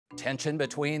Tension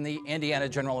between the Indiana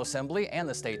General Assembly and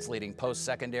the state's leading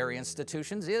post-secondary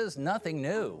institutions is nothing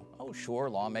new. Oh, sure,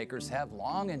 lawmakers have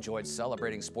long enjoyed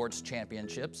celebrating sports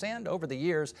championships, and over the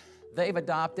years, they've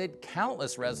adopted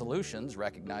countless resolutions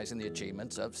recognizing the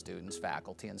achievements of students,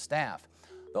 faculty, and staff.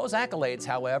 Those accolades,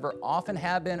 however, often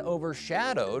have been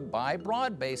overshadowed by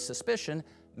broad-based suspicion,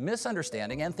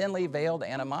 misunderstanding, and thinly veiled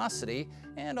animosity,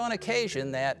 and on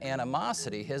occasion, that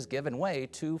animosity has given way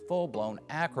to full-blown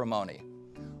acrimony.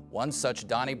 One such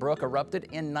Donnybrook erupted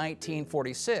in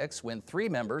 1946 when 3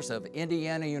 members of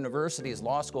Indiana University's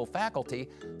law school faculty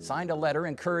signed a letter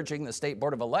encouraging the State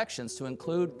Board of Elections to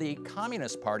include the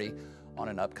Communist Party on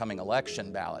an upcoming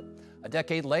election ballot. A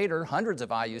decade later, hundreds of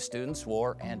IU students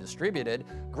wore and distributed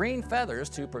green feathers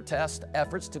to protest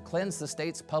efforts to cleanse the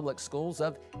state's public schools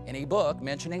of any book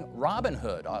mentioning Robin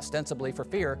Hood, ostensibly for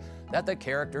fear that the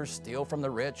characters steal from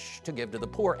the rich to give to the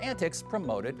poor. Antics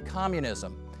promoted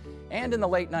communism. And in the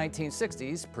late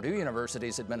 1960s, Purdue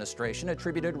University's administration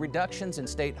attributed reductions in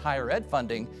state higher ed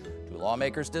funding to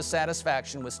lawmakers'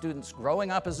 dissatisfaction with students'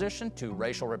 growing opposition to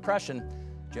racial repression,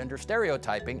 gender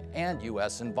stereotyping, and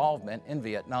U.S. involvement in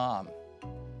Vietnam.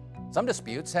 Some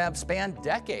disputes have spanned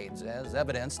decades, as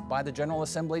evidenced by the General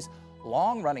Assembly's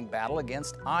long-running battle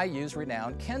against IU's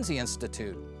renowned Kinsey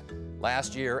Institute.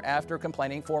 Last year, after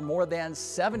complaining for more than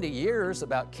 70 years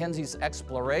about Kinsey's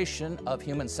exploration of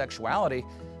human sexuality,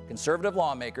 conservative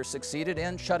lawmakers succeeded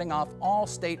in shutting off all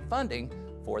state funding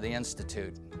for the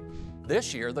institute.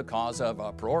 This year, the cause of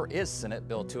uproar is Senate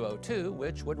Bill 202,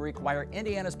 which would require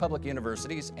Indiana's public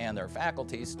universities and their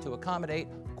faculties to accommodate,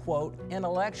 quote,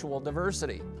 intellectual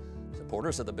diversity.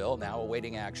 Supporters of the bill, now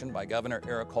awaiting action by Governor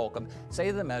Eric Holcomb, say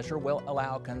the measure will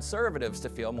allow conservatives to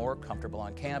feel more comfortable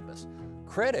on campus.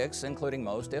 Critics, including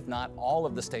most, if not all,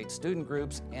 of the state's student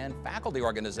groups and faculty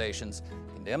organizations,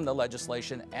 condemn the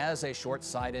legislation as a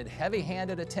short-sighted,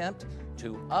 heavy-handed attempt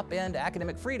to upend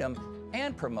academic freedom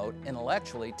and promote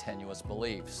intellectually tenuous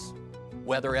beliefs.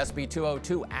 Whether SB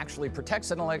 202 actually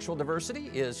protects intellectual diversity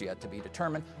is yet to be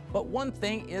determined, but one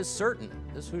thing is certain: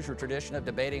 this Hoosier tradition of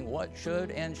debating what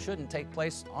should and shouldn't take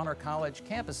place on our college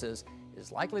campuses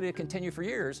is likely to continue for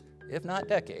years, if not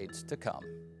decades, to come.